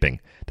 2-day shipping.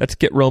 That's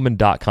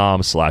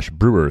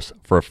GetRoman.com/brewers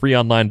for a free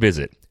online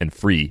visit and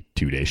free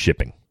 2-day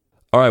shipping.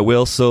 All right,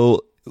 Will,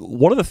 so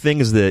one of the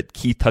things that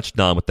Keith touched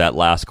on with that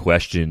last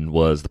question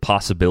was the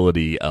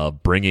possibility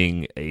of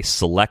bringing a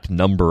select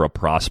number of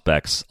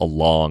prospects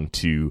along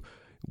to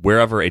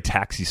wherever a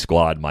taxi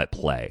squad might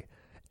play.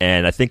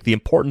 And I think the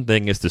important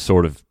thing is to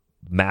sort of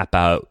map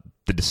out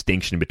the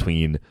distinction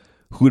between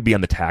who would be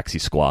on the taxi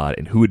squad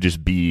and who would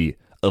just be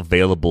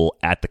available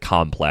at the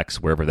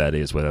complex, wherever that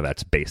is, whether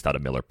that's based out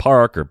of Miller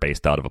Park or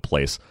based out of a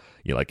place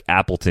like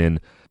Appleton.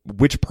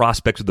 Which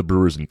prospects would the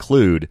Brewers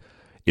include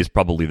is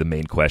probably the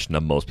main question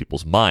on most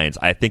people's minds.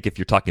 I think if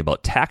you're talking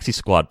about taxi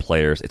squad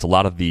players, it's a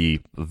lot of the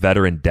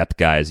veteran depth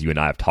guys you and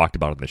I have talked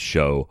about on the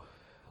show.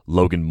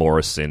 Logan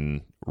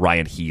Morrison,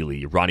 Ryan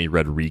Healy, Ronnie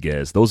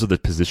Rodriguez. Those are the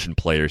position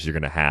players you're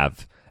going to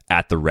have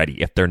at the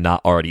ready. If they're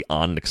not already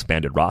on an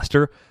expanded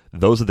roster,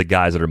 those are the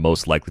guys that are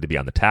most likely to be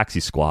on the taxi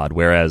squad.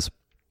 Whereas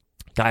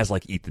guys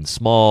like Ethan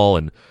Small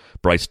and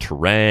Bryce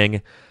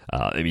Terang,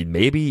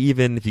 maybe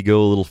even if you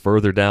go a little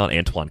further down,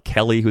 Antoine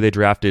Kelly, who they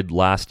drafted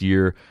last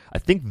year, I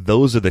think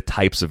those are the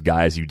types of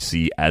guys you'd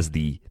see as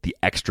the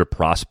extra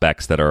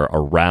prospects that are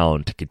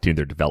around to continue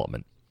their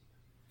development.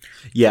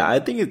 Yeah, I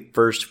think at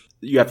first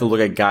you have to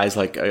look at guys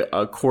like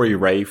Corey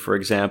Ray, for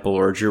example,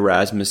 or Drew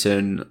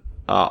Rasmussen,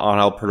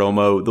 Angel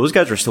Perdomo. Those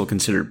guys are still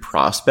considered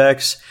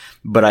prospects,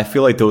 but I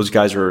feel like those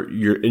guys are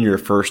in your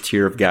first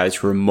tier of guys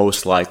who are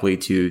most likely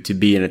to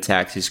be in a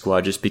taxi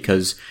squad, just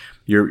because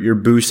you're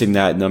boosting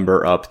that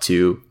number up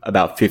to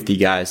about 50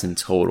 guys in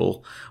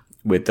total,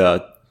 with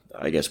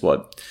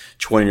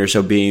 20 or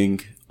so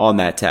being on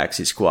that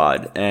taxi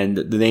squad. And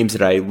the names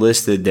that I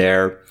listed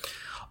there,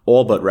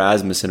 all but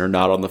Rasmussen, are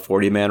not on the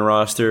 40-man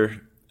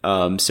roster.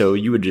 So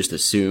you would just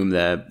assume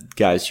that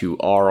guys who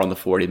are on the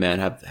 40-man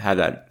have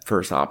that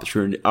first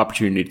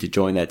opportunity to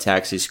join that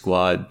taxi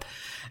squad.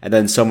 And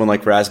then someone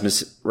like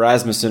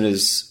Rasmussen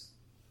is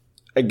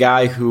a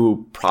guy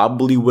who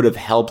probably would have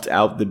helped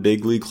out the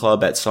big league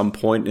club at some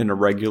point in a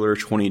regular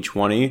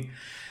 2020,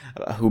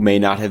 who may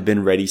not have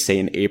been ready, say,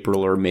 in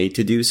April or May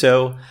to do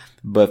so.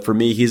 But for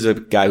me, he's a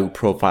guy who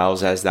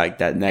profiles as like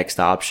that next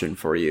option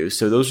for you.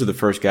 So those are the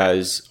first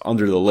guys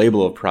under the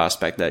label of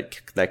prospect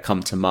that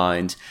come to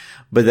mind.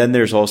 But then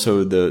there's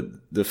also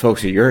the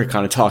folks that you're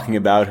kind of talking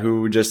about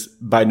who just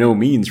by no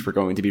means were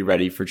going to be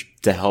ready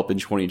to help in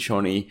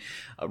 2020,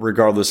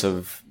 regardless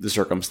of the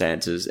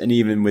circumstances. And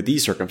even with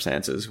these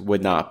circumstances,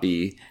 would not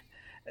be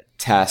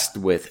tasked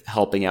with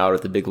helping out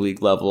at the big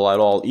league level at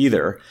all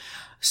either.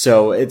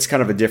 So it's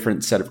kind of a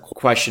different set of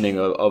questioning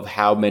of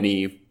how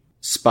many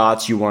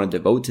spots you want to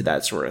devote to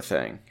that sort of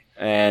thing.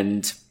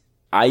 And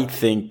I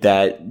think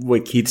that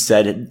what Keith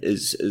said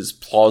is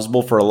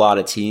plausible for a lot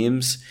of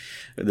teams,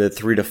 the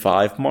 3 to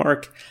 5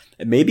 mark,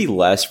 and maybe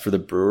less for the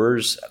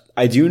Brewers.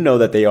 I do know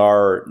that they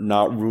are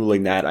not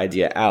ruling that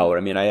idea out. I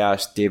mean, I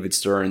asked David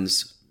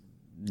Stearns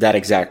that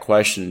exact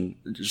question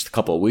just a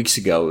couple of weeks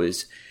ago,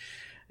 is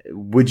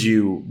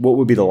what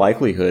would be the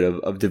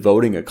likelihood of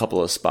devoting a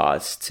couple of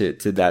spots to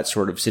that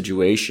sort of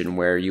situation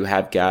where you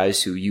have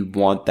guys who you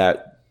want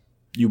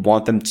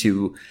them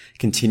to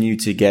continue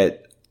to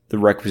get the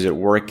requisite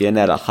work in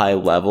at a high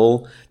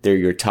level. They're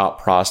your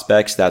top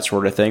prospects, that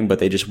sort of thing, but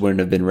they just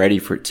wouldn't have been ready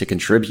to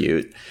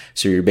contribute.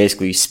 So you're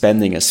basically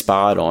spending a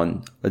spot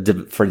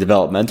for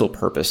developmental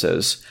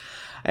purposes.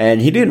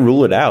 And he didn't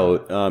rule it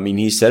out. I mean,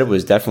 he said it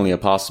was definitely a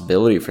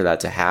possibility for that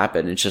to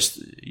happen. It's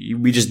just,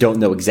 we just don't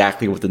know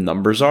exactly what the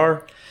numbers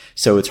are.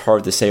 So it's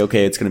hard to say,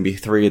 okay, it's going to be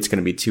 3, it's going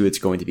to be 2, it's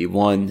going to be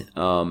 1.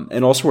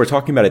 And also we're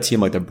talking about a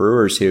team like the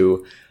Brewers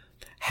who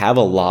have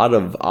a lot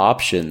of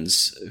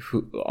options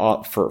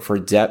for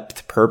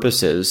depth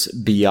purposes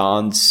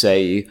beyond,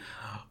 say,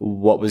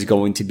 what was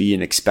going to be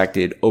an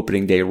expected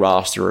opening day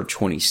roster of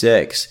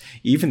 26.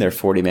 Even their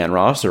 40-man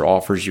roster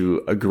offers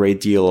you a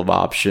great deal of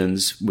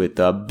options with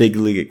big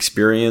league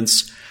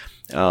experience.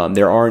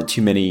 There aren't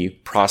too many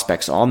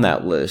prospects on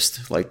that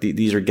list. Like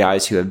these are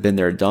guys who have been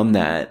there, done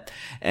that.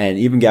 And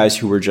even guys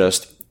who were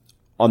just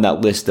on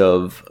that list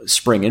of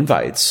spring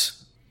invites.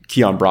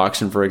 Keon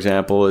Broxton, for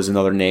example, is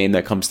another name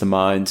that comes to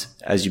mind.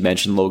 As you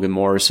mentioned, Logan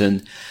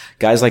Morrison,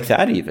 guys like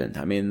that even.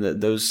 I mean,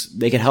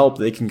 they can help,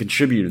 they can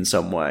contribute in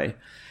some way,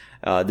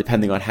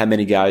 depending on how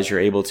many guys you're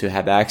able to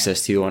have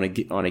access to on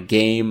a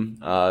game,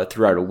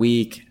 throughout a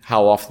week,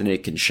 how often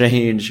it can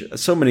change.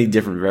 So many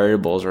different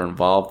variables are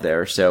involved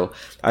there. So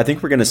I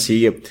think we're going to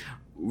see,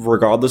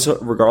 regardless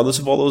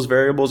of all those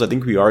variables, I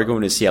think we are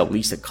going to see at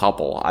least a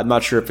couple. I'm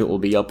not sure if it will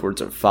be upwards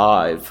of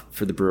 5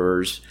 for the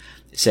Brewers.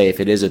 Say if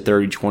it is a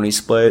 30-20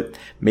 split,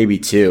 maybe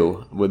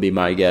 2 would be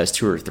my guess,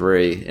 2 or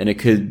 3. And it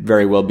could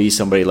very well be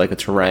somebody like a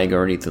Turang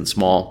or an Ethan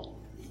Small.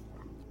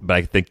 But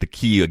I think the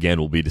key,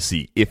 again, will be to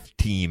see if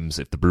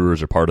the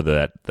Brewers are part of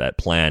that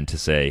plan to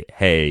say,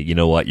 hey, you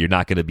know what, you're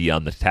not going to be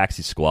on the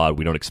taxi squad.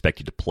 We don't expect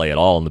you to play at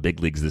all in the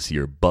big leagues this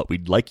year, but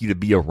we'd like you to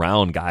be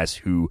around guys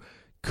who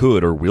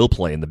could or will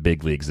play in the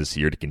big leagues this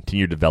year to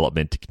continue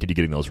development, to continue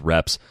getting those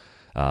reps.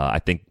 I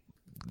think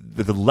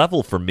the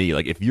level for me,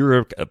 like if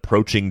you're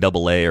approaching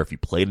Double-A or if you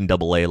played in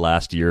Double-A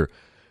last year,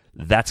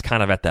 that's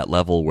kind of at that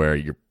level where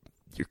you're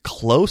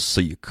close, so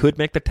you could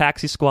make the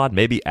taxi squad.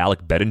 Maybe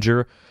Alec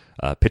Bettinger,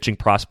 pitching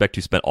prospect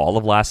who spent all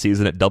of last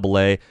season at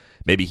Double-A,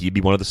 maybe he'd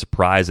be one of the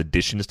surprise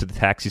additions to the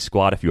taxi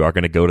squad if you are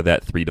going to go to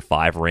that 3 to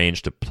 5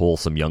 range to pull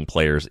some young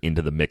players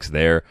into the mix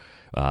there.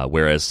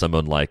 Whereas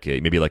someone like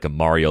maybe a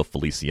Mario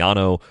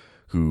Feliciano,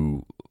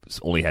 who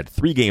only had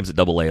 3 games at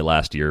Double-A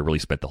last year, really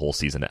spent the whole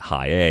season at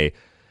High A,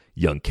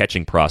 young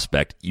catching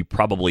prospect, you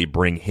probably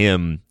bring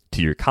him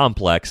to your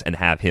complex and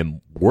have him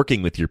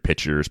working with your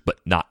pitchers, but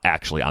not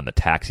actually on the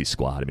taxi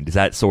squad. I mean, does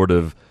that sort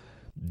of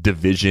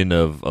division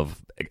of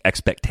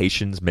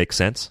expectations make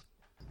sense?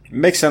 It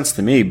makes sense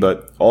to me,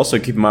 but also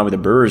keep in mind with the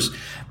Brewers,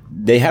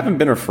 they haven't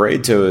been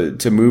afraid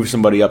to move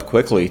somebody up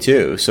quickly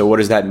too. So what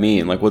does that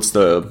mean? Like, what's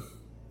the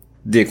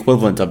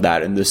equivalent of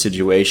that in this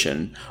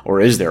situation, or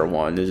is there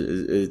one?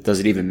 Does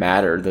it even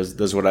matter?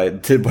 Does what I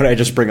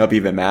just bring up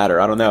even matter?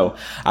 I don't know.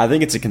 I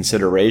think it's a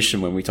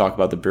consideration when we talk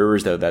about the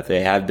Brewers, though, that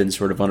they have been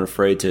sort of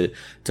unafraid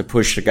to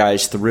push the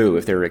guys through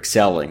if they're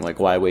excelling. Like,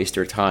 why waste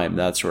their time?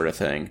 That sort of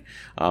thing.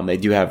 They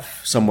do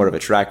have somewhat of a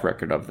track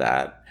record of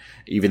that.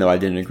 Even though I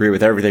didn't agree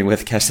with everything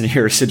with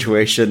Castaneda's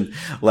situation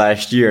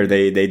last year,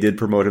 they did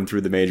promote him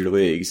through the major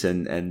leagues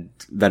and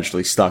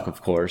eventually stuck,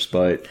 of course.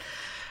 But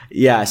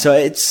yeah, so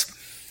it's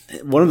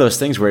one of those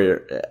things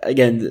where,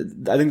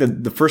 again, I think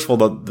the first of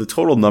all, the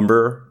total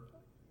number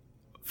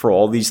for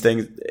all these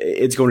things,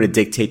 it's going to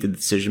dictate the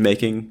decision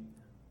making.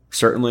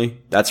 Certainly,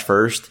 that's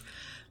first.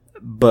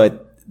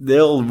 But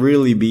there'll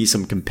really be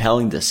some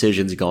compelling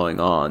decisions going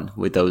on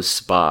with those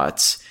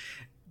spots,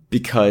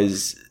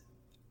 because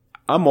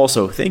I'm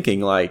also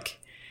thinking, like,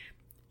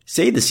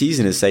 say the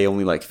season is, say,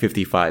 only like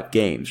 55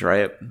 games,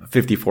 right?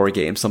 54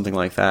 games, something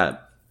like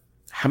that.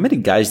 How many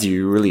guys do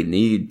you really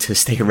need to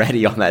stay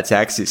ready on that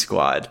taxi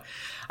squad?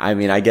 I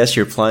mean, I guess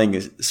you're playing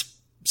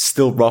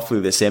still roughly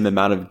the same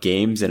amount of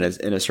games in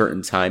a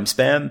certain time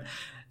span,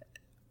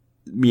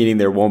 meaning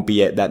there won't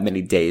be that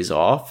many days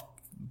off.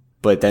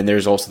 But then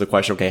there's also the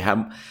question, okay,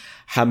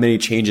 how many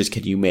changes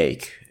can you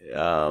make?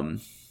 I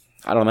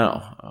don't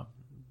know,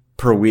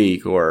 per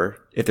week, or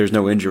if there's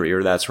no injury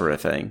or that sort of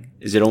thing.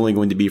 Is it only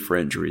going to be for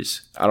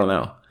injuries? I don't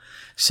know.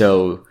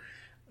 So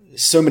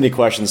many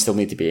questions still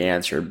need to be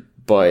answered.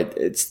 But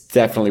it's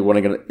definitely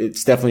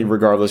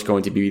regardless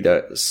going to be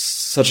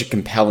such a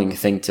compelling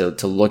thing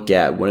to look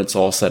at when it's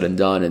all said and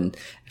done, and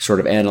sort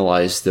of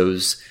analyze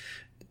those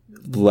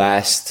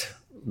last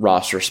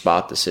roster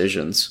spot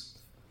decisions.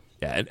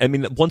 Yeah, I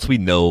mean, once we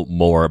know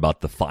more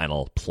about the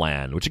final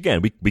plan, which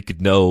again we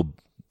could know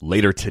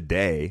later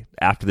today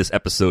after this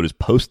episode is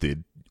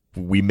posted,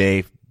 we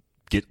may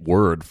get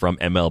word from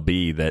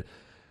MLB that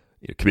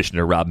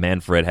Commissioner Rob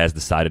Manfred has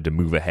decided to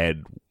move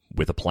ahead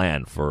with a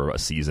plan for a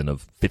season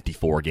of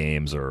 54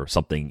 games or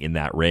something in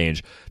that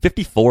range.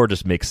 54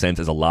 just makes sense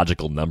as a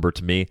logical number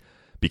to me,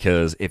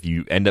 because if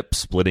you end up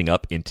splitting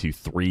up into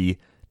 3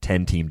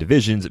 10-team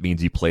divisions, it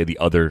means you play the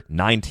other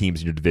 9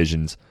 teams in your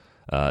divisions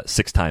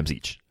 6 times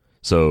each.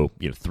 So,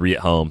 3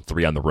 at home,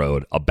 3 on the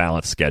road, a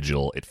balanced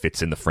schedule. It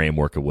fits in the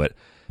framework of what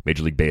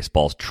Major League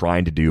Baseball is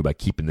trying to do by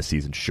keeping the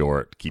season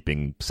short,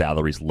 keeping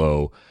salaries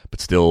low,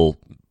 but still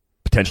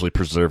potentially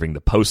preserving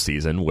the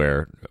postseason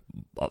where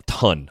a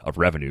ton of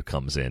revenue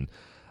comes in.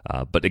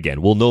 But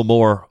again, we'll know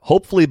more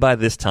hopefully by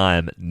this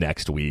time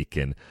next week.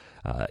 And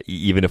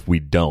even if we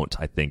don't,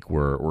 I think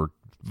we're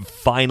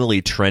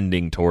finally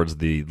trending towards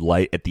the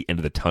light at the end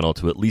of the tunnel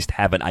to at least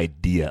have an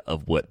idea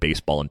of what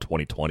baseball in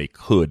 2020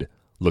 could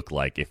look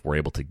like if we're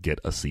able to get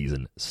a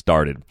season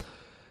started.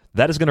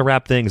 That is going to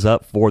wrap things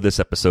up for this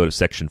episode of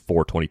Section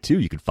 422.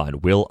 You can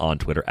find Will on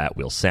Twitter at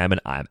Will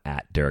Salmon. I'm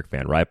at Derek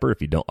Van Riper. If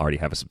you don't already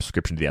have a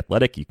subscription to The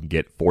Athletic, you can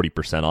get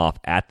 40% off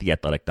at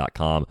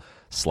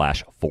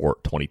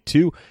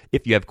theathletic.com/422.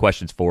 If you have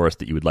questions for us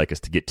that you would like us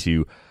to get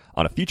to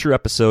on a future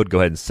episode,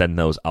 go ahead and send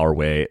those our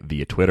way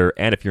via Twitter.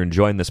 And if you're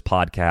enjoying this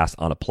podcast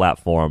on a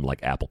platform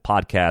like Apple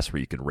Podcasts where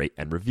you can rate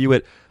and review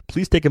it,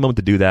 please take a moment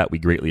to do that. We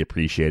greatly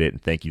appreciate it.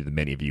 And thank you to the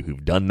many of you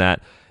who've done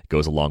that.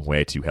 Goes a long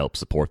way to help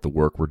support the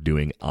work we're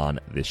doing on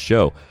this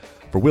show.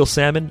 For Will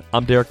Salmon,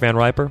 I'm Derek Van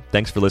Riper.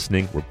 Thanks for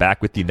listening. We're back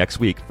with you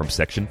next week from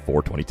Section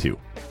 422.